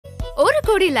1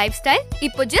 கோடி life style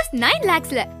இப்போ just 9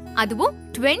 lakhsல. அதுவும்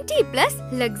 20+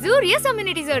 luxurious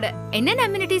amenities-ஓட. என்னென்ன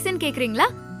amenities-ன்னு கேக்குறீங்களா?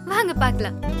 வாங்க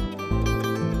பார்க்கலாம்.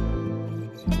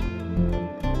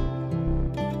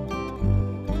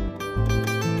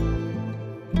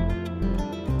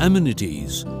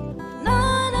 Amenities.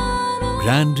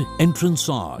 Grand entrance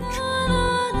arch.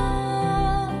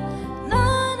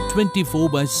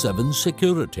 24/7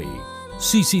 security.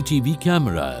 CCTV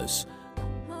cameras.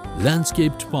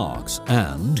 Landscaped parks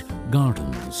and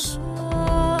gardens.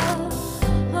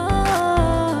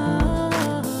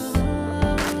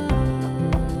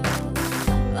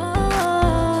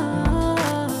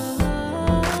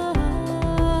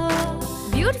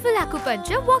 Beautiful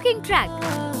acupuncture walking track.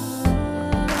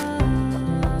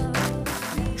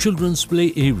 Children's play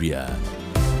area.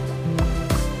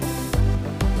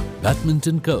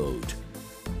 Badminton court.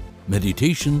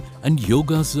 Meditation and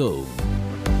yoga zone.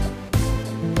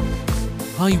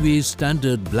 Highway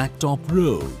standard blacktop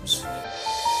roads.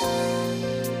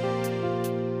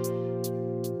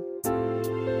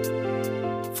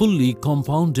 Fully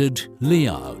compounded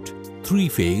layout.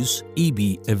 3-phase EB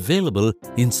available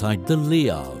inside the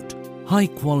layout. High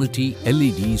quality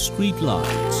LED street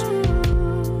lights.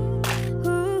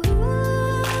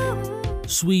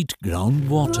 Sweet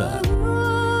groundwater.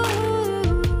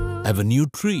 Avenue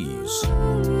trees.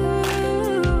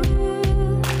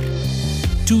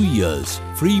 2 years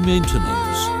free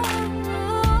maintenance.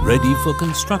 Ready for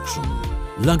construction.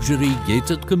 Luxury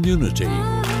gated community.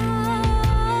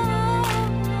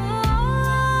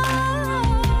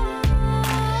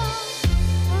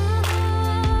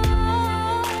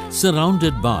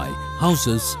 Surrounded by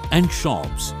houses and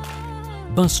shops.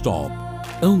 Bus stop.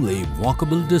 Only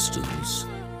walkable distance.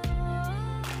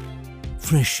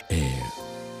 Fresh air.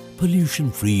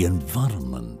 Pollution-free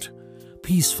environment.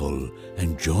 Peaceful and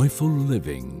joyful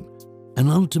living. An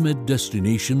ultimate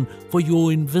destination for your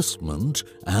investment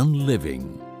and living.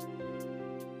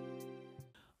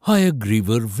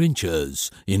 Hygrevar Ventures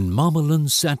in Mamallan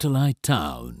Satellite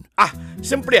Town.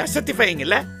 Simply aesthetifying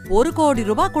illa? 1 கோடி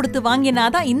ரூபாய் கொடுத்து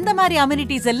வாங்கினாதான் இந்த மாதிரி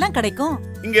amenities எல்லாம் கிடைக்கும்.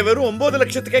 இங்க வெறும் 9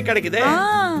 லட்சத்துக்கே கிடைக்குதே.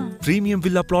 Premium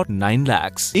villa plot 9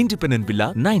 lakhs, independent villa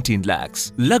 19 lakhs,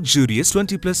 luxurious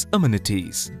 20+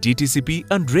 amenities. DTCP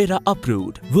TNRERA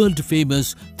Approved. World famous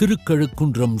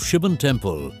Thirukazhukundram Shivan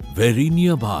Temple, very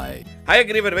nearby.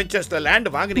 Hygrevar Venturesல land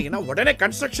வாங்குனீங்கன்னா உடனே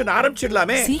கன்ஸ்ட்ரக்ஷன்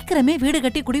ஆரம்பிச்சிடலாமே. சீக்கிரமே வீடு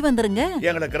கட்டி குடி வந்துருங்க.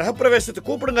 எங்களை கிரகப்பிரவேசத்துக்கு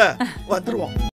கூப்பிடுங்க, வந்துருவோம்.